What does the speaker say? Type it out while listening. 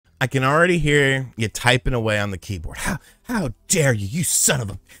I can already hear you typing away on the keyboard. How dare you, you son of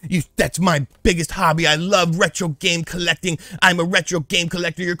a, that's my biggest hobby. I love retro game collecting. I'm a retro game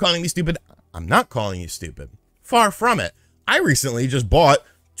collector. You're calling me stupid. I'm not calling you stupid. Far from it. I recently just bought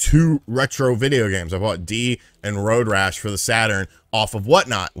 2 retro video games. I bought D and Road Rash for the Saturn off of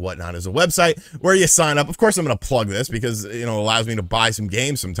Whatnot. Whatnot is a website where you sign up. Of course, I'm going to plug this because, you know, it allows me to buy some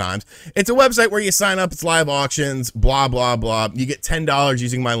games sometimes. It's a website where you sign up. It's live auctions, blah, blah, blah. You get $10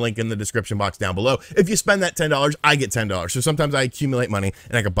 using my link in the description box down below. If you spend that $10, I get $10. So sometimes I accumulate money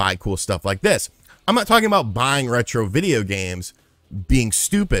and I can buy cool stuff like this. I'm not talking about buying retro video games being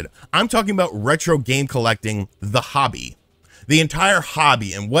stupid. I'm talking about retro game collecting, the hobby. The entire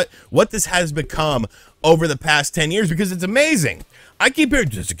hobby and what this has become over the past 10 years, because it's amazing. I keep hearing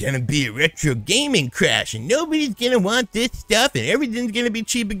there's gonna be a retro gaming crash and nobody's gonna want this stuff and everything's gonna be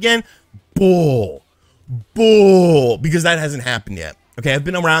cheap again. Bull, because that hasn't happened yet. Okay, I've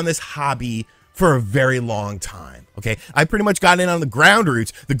been around this hobby for a very long time. Okay, I pretty much got in on the ground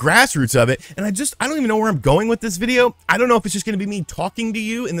roots, the grassroots of it, and I don't even know where I'm going with this video. I don't know if it's just going to be me talking to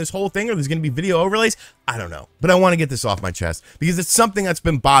you in this whole thing or there's going to be video overlays. I don't know, but I want to get this off my chest because it's something that's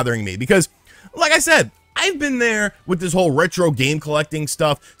been bothering me because, like I said, I've been there with this whole retro game collecting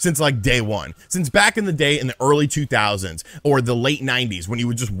stuff since like day one, since back in the day in the early 2000s or the late 90s when you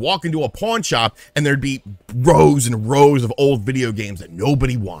would just walk into a pawn shop and there'd be rows and rows of old video games that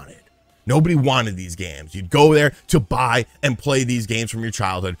nobody wanted. Nobody wanted these games. You'd go there to buy and play these games from your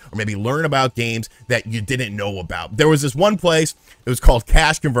childhood or maybe learn about games that you didn't know about. There was this one place, it was called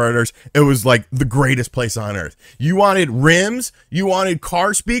Cash Converters. It was like the greatest place on earth. You wanted rims, you wanted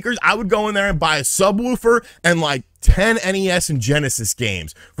car speakers. I would go in there and buy a subwoofer and like 10 NES and Genesis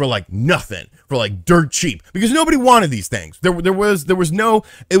games for like nothing, for like dirt cheap, because nobody wanted these things. There was no,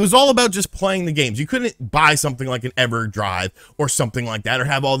 it was all about just playing the games. You couldn't buy something like an EverDrive or something like that, or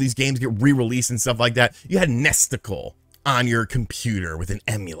have all these games get re-released and stuff like that. You had Nesticle on your computer with an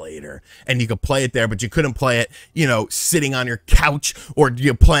emulator and you could play it there, but you couldn't play it, you know, sitting on your couch or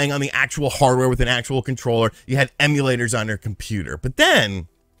you're playing on the actual hardware with an actual controller. You had emulators on your computer. But then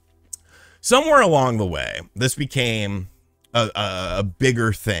somewhere along the way, this became a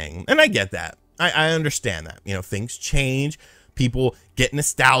bigger thing. And I get that. I understand that. You know, things change. People get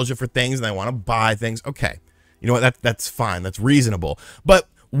nostalgia for things and they want to buy things. Okay. You know what? That's fine. That's reasonable. But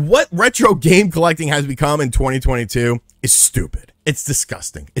what retro game collecting has become in 2022 is stupid. It's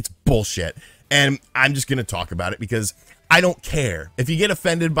disgusting. It's bullshit. And I'm just going to talk about it because I don't care. If you get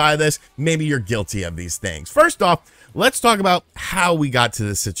offended by this, maybe you're guilty of these things. First off, let's talk about how we got to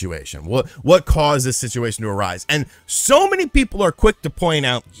this situation. What caused this situation to arise? And so many people are quick to point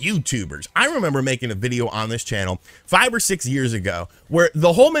out YouTubers. I remember making a video on this channel 5 or 6 years ago where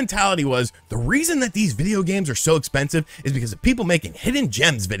the whole mentality was the reason that these video games are so expensive is because of people making hidden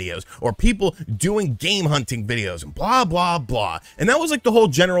gems videos or people doing game hunting videos and blah, blah, blah. And that was like the whole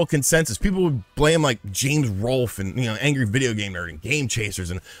general consensus. People would blame like James Rolfe and, you know, Angry Video Game Nerd and Game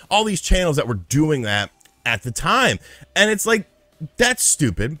Chasers and all these channels that were doing that at the time. And it's like, that's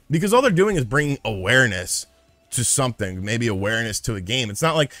stupid because all they're doing is bringing awareness to something, maybe awareness to a game. It's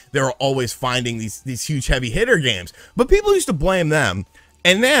not like they're always finding these huge heavy hitter games, but people used to blame them.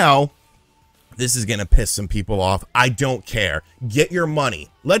 And now this is going to piss some people off. I don't care. Get your money.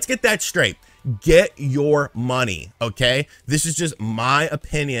 Let's get that straight. Get your money. Okay. This is just my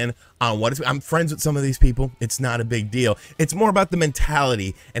opinion on what I'm friends with some of these people. It's not a big deal. It's more about the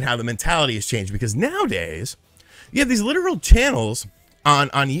mentality and how the mentality has changed because nowadays you have these literal channels on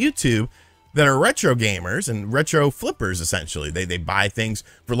YouTube that are retro gamers and retro flippers. Essentially, they buy things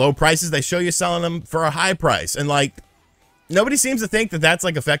for low prices. They show you selling them for a high price. And like, nobody seems to think that that's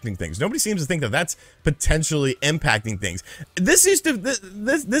like affecting things. Nobody seems to think that that's potentially impacting things. This is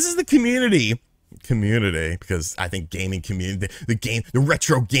the community, because I think gaming community, the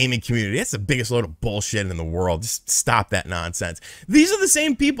retro gaming community, that's the biggest load of bullshit in the world. Just stop that nonsense. These are the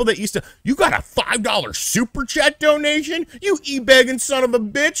same people that used to, you got a $5 super chat donation, you e-begging son of a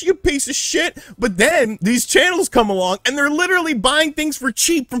bitch, you piece of shit. But then these channels come along and they're literally buying things for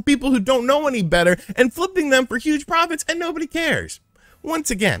cheap from people who don't know any better and flipping them for huge profits and nobody cares.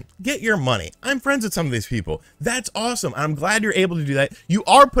 Once again, get your money. I'm friends with some of these people. That's awesome. I'm glad you're able to do that. You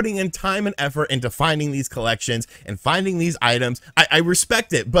are putting in time and effort into finding these collections and finding these items. I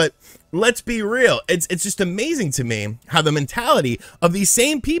respect it, but let's be real. It's just amazing to me how the mentality of these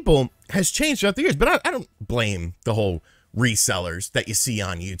same people has changed throughout the years. But I don't blame the whole resellers that you see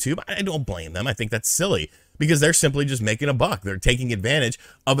on YouTube. I don't blame them. I think that's silly because they're simply just making a buck. They're taking advantage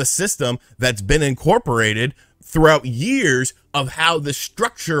of a system that's been incorporated throughout years of how this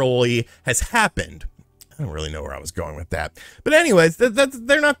structurally has happened. I don't really know where I was going with that. But anyways,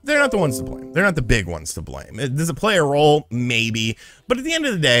 they're not the ones to blame. They're not the big ones to blame. Does it play a role? Maybe. But at the end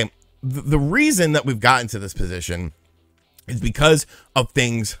of the day, the reason that we've gotten to this position is because of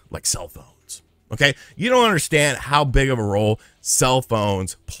things like cell phones. Okay, you don't understand how big of a role cell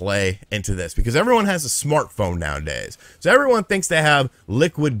phones play into this, because everyone has a smartphone nowadays. So everyone thinks they have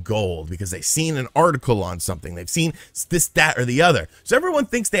liquid gold because they've seen an article on something. They've seen this, that, or the other. So everyone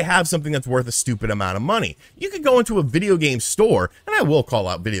thinks they have something that's worth a stupid amount of money. You could go into a video game store, and I will call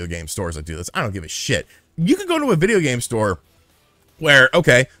out video game stores that do this. I don't give a shit. You could go to a video game store where,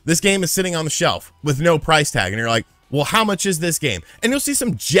 okay, this game is sitting on the shelf with no price tag, and you're like, well, how much is this game? And you'll see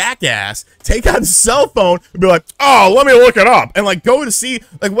some jackass take out his cell phone and be like, oh, let me look it up, and like go to see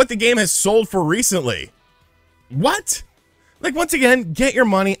like what the game has sold for recently. What? Like, once again, get your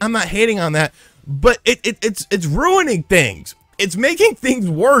money. I'm not hating on that, but it's ruining things. It's making things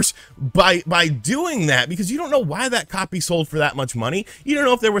worse by doing that, because you don't know why that copy sold for that much money. You don't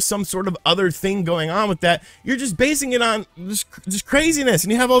know if there was some sort of other thing going on with that. You're just basing it on just craziness.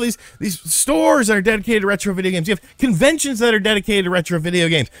 And you have all these stores that are dedicated to retro video games. You have conventions that are dedicated to retro video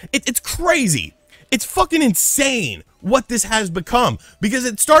games. It's crazy. It's fucking insane what this has become, because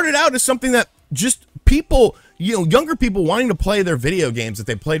it started out as something that just people, you know, younger people wanting to play their video games that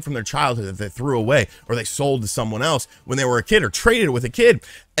they played from their childhood that they threw away or they sold to someone else when they were a kid or traded with a kid.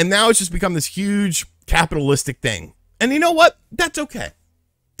 And now it's just become this huge capitalistic thing. And you know what? That's okay.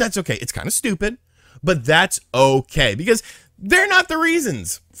 That's okay. It's kind of stupid, but that's okay, because they're not the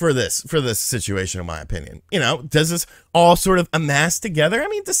reasons for this situation, in my opinion. You know, does this all sort of amass together? I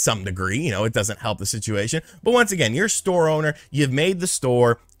mean, to some degree, you know, it doesn't help the situation. But once again, you're a store owner. You've made the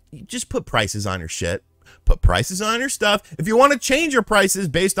store. You just put prices on your shit. Put prices on your stuff. If you want to change your prices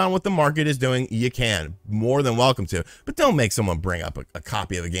based on what the market is doing, you can. More than welcome to. But don't make someone bring up a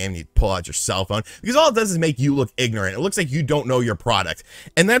copy of a game and you pull out your cell phone, because all it does is make you look ignorant. It looks like you don't know your product.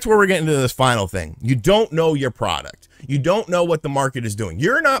 And that's where we're getting to this final thing. You don't know your product. You don't know what the market is doing.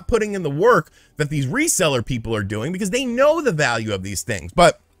 You're not putting in the work that these reseller people are doing, because they know the value of these things.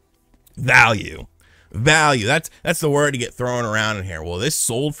 But value, that's the word to get thrown around in here. Well, this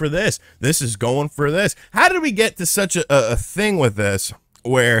sold for this. This is going for this. How did we get to such a thing with this,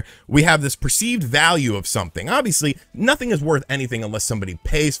 where we have this perceived value of something? Obviously, nothing is worth anything unless somebody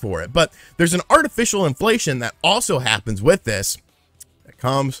pays for it. But there's an artificial inflation that also happens with this that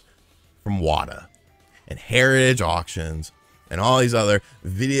comes from WATA and Heritage Auctions and all these other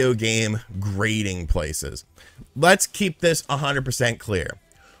video game grading places. Let's keep this 100% clear.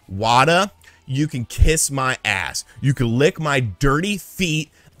 WATA, you can kiss my ass. You can lick my dirty feet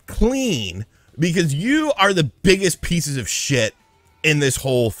clean, because you are the biggest pieces of shit in this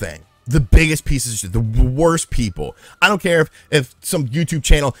whole thing. The biggest pieces of shit, the worst people. I don't care if some YouTube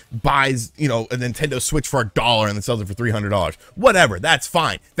channel buys, you know, a Nintendo Switch for $1 and then sells it for $300. Whatever, that's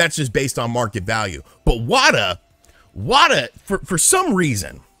fine. That's just based on market value. But WATA, for some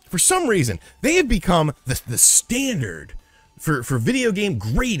reason, they have become the standard for video game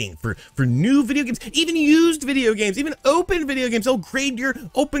grading, for new video games, even used video games, even open video games. They'll grade your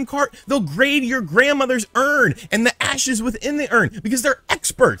open cart. They'll grade your grandmother's urn and the ashes within the urn, because they're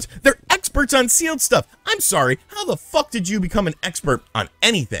experts. They're experts on sealed stuff. I'm sorry, how the fuck did you become an expert on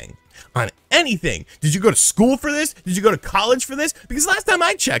anything? On anything? Did you go to school for this? Did you go to college for this? Because last time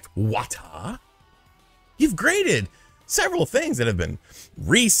I checked, WATA, you've graded several things that have been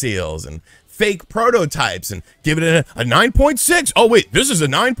reseals and fake prototypes and give it a 9.6. Oh wait, this is a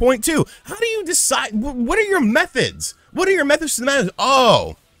 9.2. How do you decide? What are your methods? What are your methods to the madness?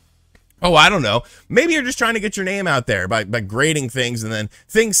 Oh, I don't know. Maybe you're just trying to get your name out there by grading things, and then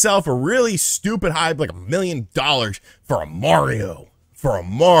things sell for really stupid high, like $1 million for a Mario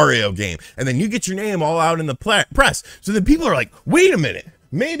game, and then you get your name all out in the press. So then people are like, wait a minute,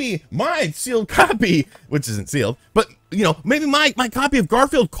 maybe my sealed copy, which isn't sealed, but you know, maybe my copy of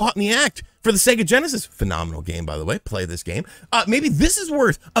Garfield Caught in the Act for the Sega Genesis, phenomenal game, by the way, play this game. Maybe this is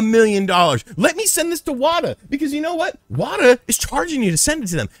worth $1 million. Let me send this to WATA, because you know what? WATA is charging you to send it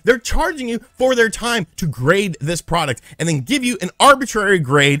to them. They're charging you for their time to grade this product and then give you an arbitrary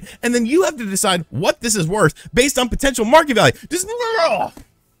grade, and then you have to decide what this is worth based on potential market value. Does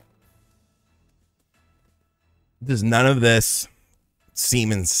none of this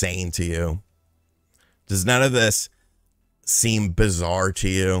seem insane to you? Does none of this seem bizarre to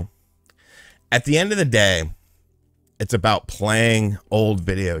you? At the end of the day, it's about playing old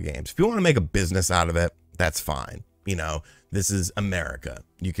video games. If you want to make a business out of it, that's fine. You know, this is America.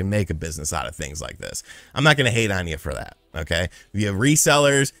 You can make a business out of things like this. I'm not going to hate on you for that. Okay, you have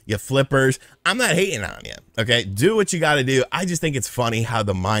resellers, you have flippers. I'm not hating on you. Okay, do what you got to do. I just think it's funny how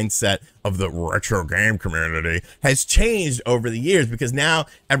the mindset of the retro game community has changed over the years, because now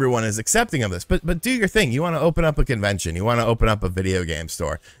everyone is accepting of this. But do your thing. You want to open up a convention, you want to open up a video game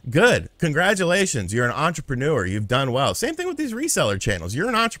store. Good, congratulations. You're an entrepreneur. You've done well. Same thing with these reseller channels. You're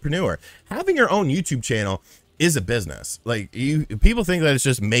an entrepreneur. Having your own YouTube channel is a business. Like, people think that it's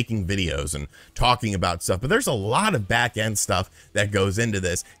just making videos and talking about stuff, but there's a lot of back end stuff that goes into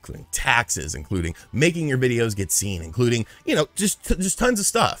this, including taxes, including making your videos get seen, including, you know, just tons of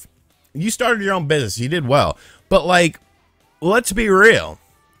stuff. You started your own business, you did well, but like, let's be real,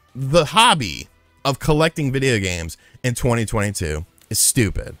 the hobby of collecting video games in 2022 is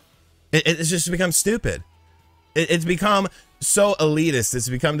stupid. It's just become stupid. It's become so elitist. It's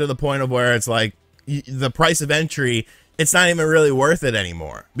become to the point of where it's like, the price of entry, it's not even really worth it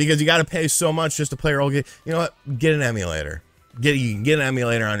anymore, because you got to pay so much just to play your old game. You know what? Get an emulator. You can get an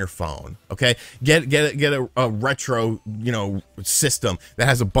emulator on your phone. Okay, get a retro, you know, system that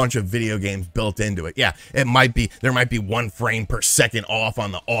has a bunch of video games built into it. Yeah, there might be 1 frame per second off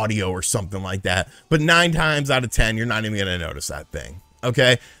on the audio or something like that, but 9 times out of 10 you're not even gonna notice that thing.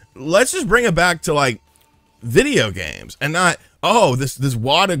 Okay, let's just bring it back to like video games, and not, oh, this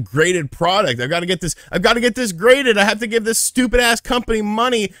WATA graded product. I've got to get this graded. I have to give this stupid ass company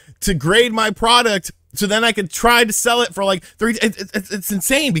money to grade my product so then I could try to sell it for like it's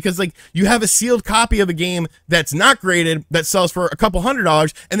insane, because like, you have a sealed copy of a game that's not graded that sells for a couple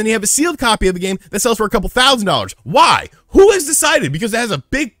 $100, and then you have a sealed copy of a game that sells for a couple $1,000. Why? Who has decided? Because it has a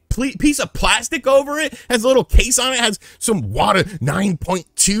big piece of plastic over it, has a little case on it, has some WATA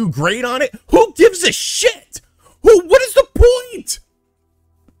 9.2 grade on it. Who gives a shit? What is the point?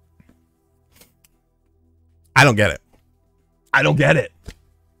 I don't get it. I don't get it.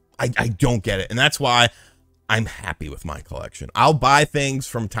 I don't get it. And that's why I'm happy with my collection. I'll buy things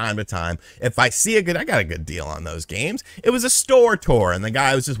from time to time. If I see I got a good deal on those games. It was a store tour, and the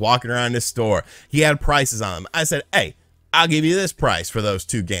guy was just walking around this store. He had prices on them. I said, hey, I'll give you this price for those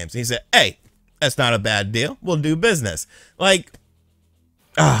 2 games. And he said, hey, that's not a bad deal. We'll do business. Like,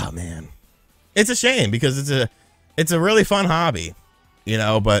 oh man, it's a shame, because it's a really fun hobby, you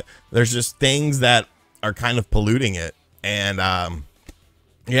know, but there's just things that are kind of polluting it. And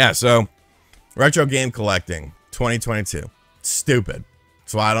yeah, so retro game collecting 2022, stupid.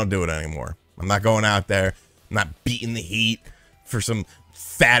 That's why I don't do it anymore. I'm not going out there. I'm not beating the heat for some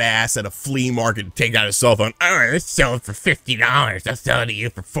fat ass at a flea market to take out his cell phone. All right, let's sell it for $50. I'll sell it to you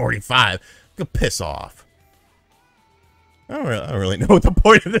for $45. Go piss off. I don't really know what the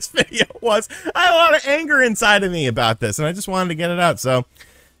point of this video was. I had a lot of anger inside of me about this, and I just wanted to get it out. So,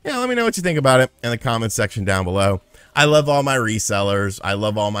 yeah, let me know what you think about it in the comments section down below. I love all my resellers. I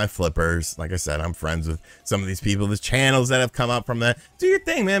love all my flippers. Like I said, I'm friends with some of these people. There's channels that have come up from that. Do your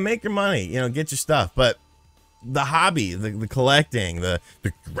thing, man. Make your money. You know, get your stuff. But the hobby, the collecting, the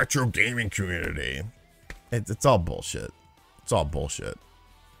retro gaming community, it's all bullshit. It's all bullshit.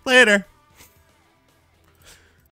 Later.